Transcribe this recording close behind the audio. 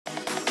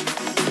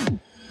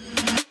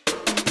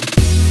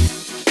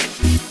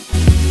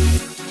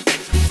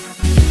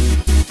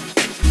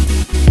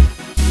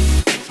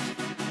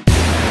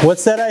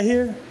What's that I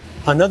hear?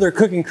 Another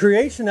cooking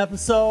creation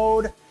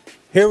episode.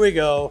 Here we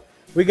go.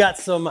 We got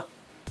some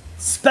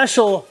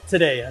special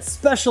today, a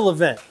special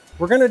event.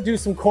 We're gonna do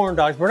some corn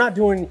dogs. We're not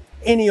doing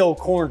any old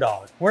corn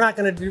dog. We're not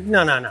gonna do,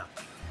 no.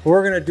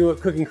 We're gonna do it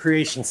cooking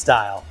creation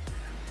style.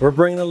 We're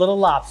bringing a little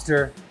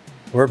lobster.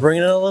 We're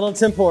bringing a little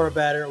tempura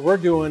batter. We're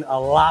doing a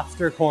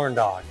lobster corn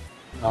dog,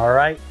 all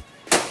right?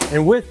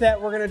 And with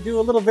that, we're gonna do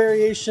a little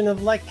variation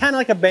of kind of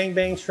like a bang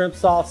bang shrimp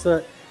sauce.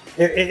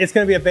 It's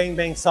gonna be a bang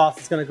bang sauce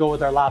that's gonna go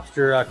with our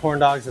lobster corn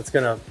dogs. It's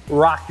gonna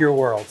rock your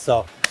world.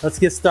 So let's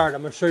get started.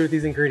 I'm gonna show you what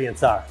these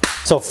ingredients are.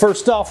 So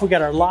first off, we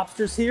got our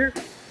lobsters here.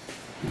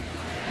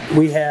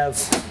 We have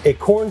a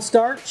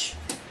cornstarch,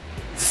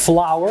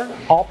 flour,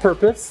 all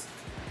purpose.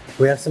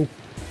 We have some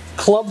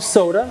club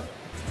soda.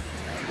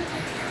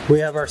 We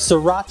have our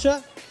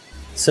sriracha,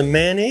 some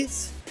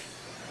mayonnaise,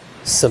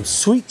 some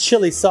sweet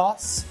chili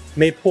sauce,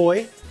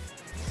 mapoy,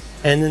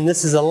 and then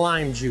this is a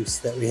lime juice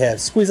that we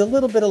have. Squeeze a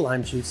little bit of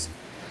lime juice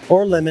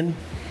or lemon,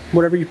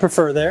 whatever you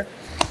prefer there.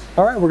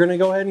 All right, we're gonna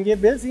go ahead and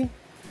get busy.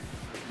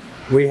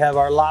 We have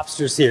our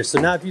lobsters here. So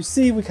now if you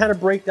see, we kind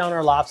of break down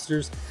our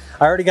lobsters.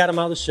 I already got them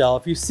out of the shell.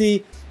 If you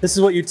see, this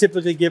is what you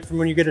typically get from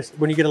when you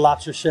get a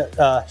lobster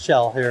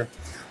shell here.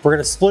 We're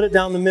gonna split it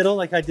down the middle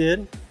like I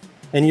did,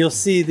 and you'll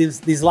see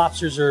these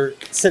lobsters are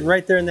sitting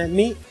right there in that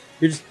meat.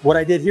 What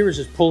I did here is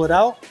just pull it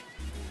out.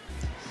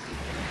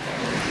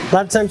 A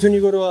lot of times when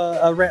you go to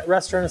a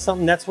restaurant or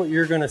something, that's what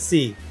you're gonna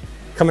see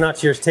coming out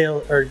to your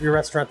tail, or your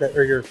restaurant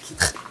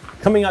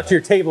coming out to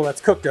your table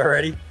that's cooked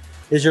already,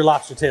 is your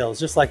lobster tails,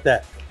 just like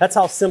that. That's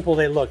how simple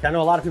they look. I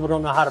know a lot of people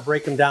don't know how to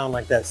break them down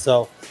like that,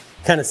 so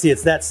kind of see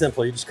it's that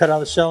simple. You just cut out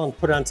the shell and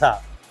put it on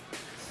top.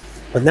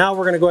 But now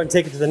we're gonna go ahead and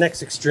take it to the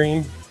next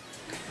extreme.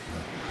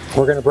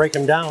 We're gonna break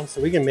them down so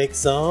we can make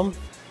some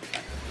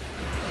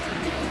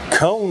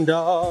corn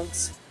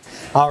dogs.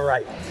 All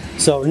right,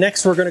 so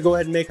next we're gonna go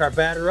ahead and make our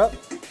batter up.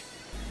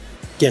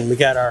 Again, we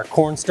got our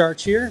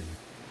cornstarch here.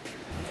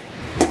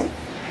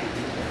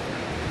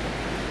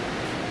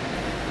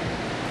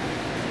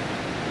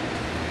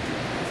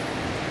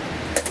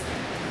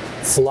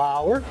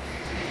 Flour.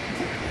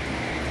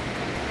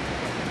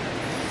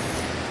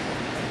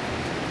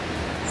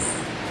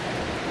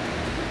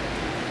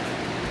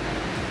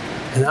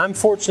 And I'm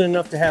fortunate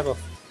enough to have a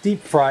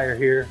deep fryer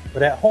here,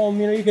 but at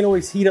home, you can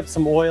always heat up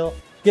some oil,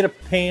 get a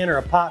pan or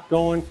a pot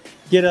going,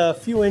 get a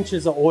few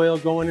inches of oil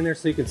going in there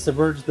so you can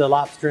submerge the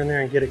lobster in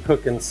there and get it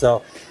cooking.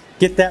 So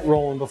get that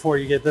rolling before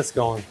you get this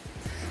going.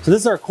 So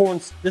this is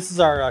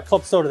our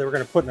club soda that we're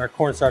gonna put in our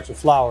cornstarch and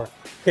flour.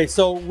 Okay,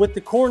 so with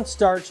the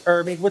cornstarch,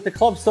 with the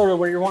club soda,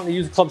 where you're wanting to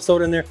use club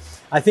soda in there,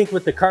 I think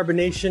with the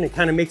carbonation, it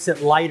kind of makes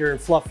it lighter and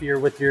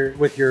fluffier with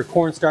your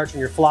cornstarch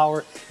and your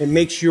flour. It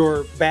makes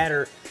your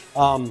batter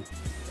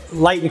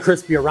light and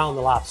crispy around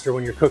the lobster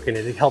when you're cooking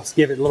it. It helps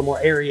give it a little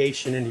more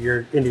aeration into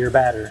your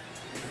batter.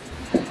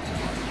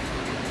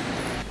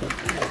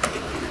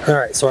 All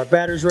right, so our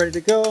batter's ready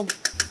to go.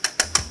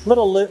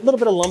 Little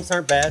bit of lumps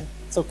aren't bad.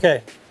 It's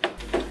okay.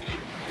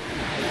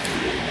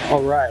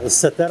 All right, let's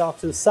set that off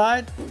to the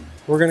side.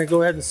 We're gonna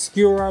go ahead and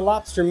skewer our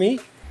lobster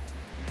meat.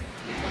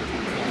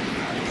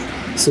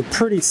 It's a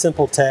pretty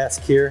simple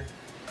task here.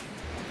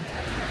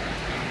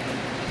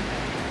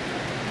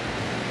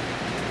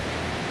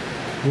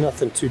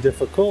 Nothing too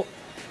difficult.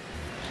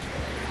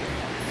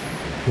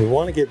 You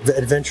want to get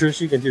adventurous,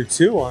 you can do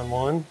 2 on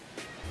 1.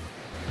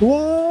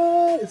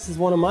 What? This is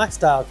one of my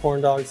style corn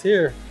dogs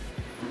here.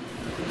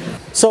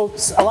 So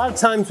a lot of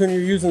times when you're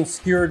using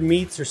skewered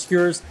meats or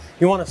skewers,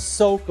 you want to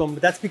soak them,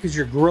 but that's because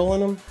you're grilling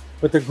them.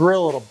 With the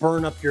grill, it'll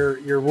burn up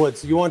your wood.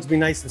 So you want it to be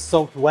nice and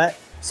soaked wet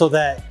so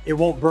that it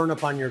won't burn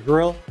up on your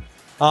grill.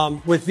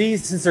 With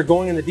these, since they're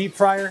going in the deep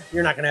fryer,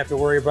 you're not gonna have to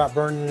worry about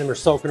burning them or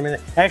soaking them in.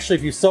 Actually,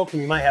 if you soak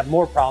them, you might have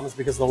more problems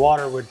because the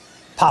water would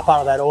pop out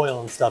of that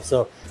oil and stuff.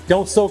 So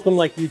don't soak them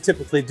like you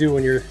typically do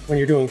when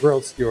you're doing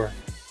grilled skewer.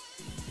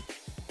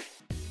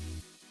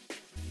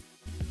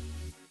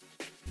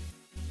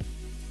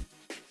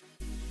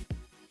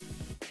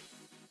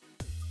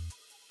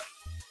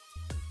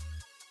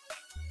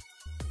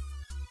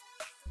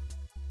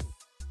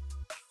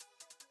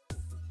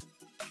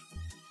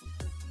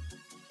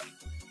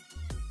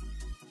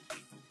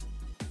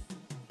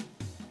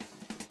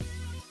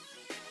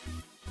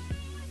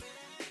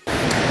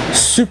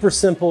 Super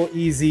simple,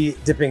 easy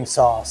dipping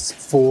sauce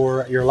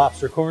for your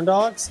lobster corn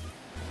dogs.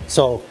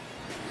 So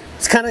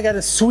it's kind of got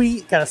a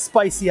sweet, got a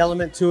spicy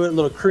element to it, a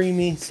little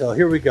creamy. So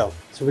here we go.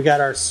 So we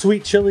got our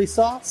sweet chili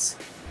sauce,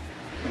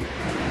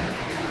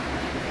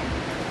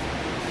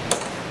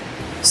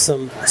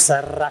 some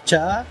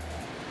sriracha,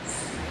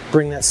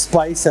 bring that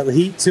spice, that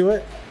heat to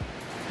it.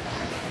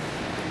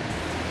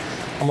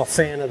 I'm a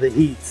fan of the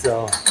heat,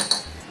 so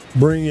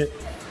bring it.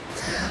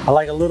 I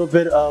like a little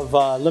bit of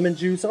lemon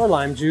juice or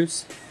lime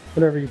juice,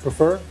 whatever you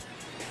prefer,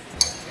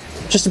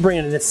 just to bring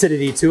an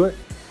acidity to it.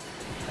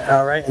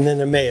 All right, and then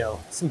the mayo.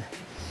 Some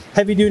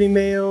heavy duty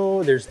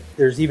mayo. There's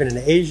even an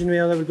Asian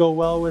mayo that would go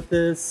well with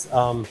this.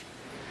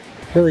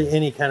 Really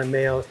any kind of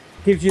mayo.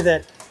 Gives you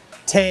that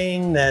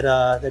tang,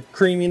 that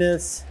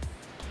creaminess.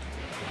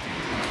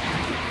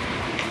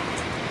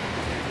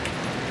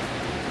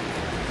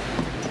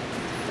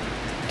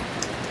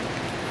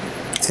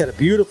 It's got a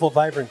beautiful,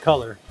 vibrant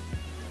color.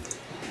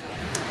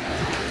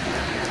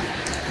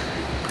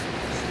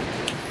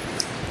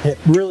 It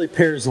really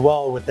pairs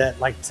well with that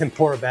like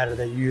tempura batter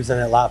that you use on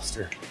that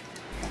lobster.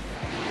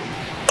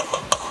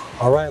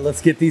 All right,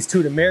 let's get these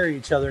two to marry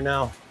each other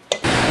now.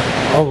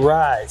 All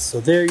right, so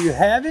there you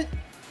have it.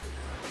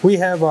 We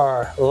have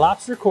our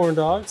lobster corn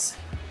dogs.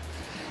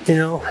 You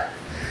know,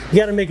 you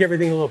got to make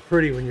everything a little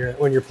pretty when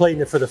you're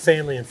plating it for the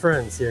family and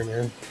friends here,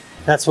 man.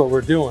 That's what we're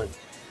doing.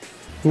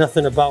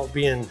 Nothing about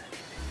being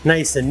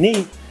nice and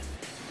neat.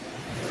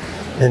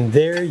 And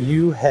there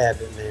you have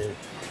it, man.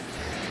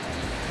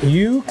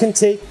 You can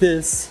take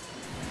this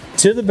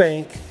to the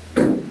bank,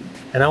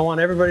 and I want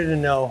everybody to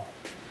know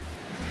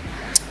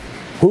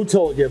who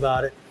told you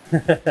about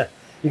it.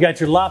 You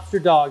got your lobster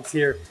dogs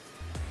here.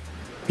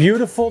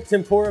 Beautiful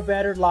tempura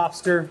battered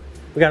lobster.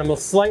 We got them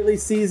slightly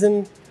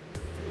seasoned.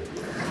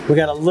 We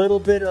got a little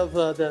bit of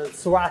the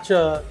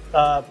sriracha,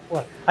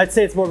 well, I'd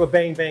say it's more of a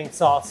bang bang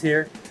sauce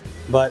here,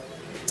 but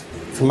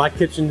from my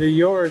kitchen to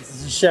yours,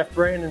 this is Chef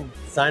Brandon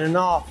signing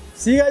off.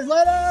 See you guys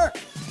later!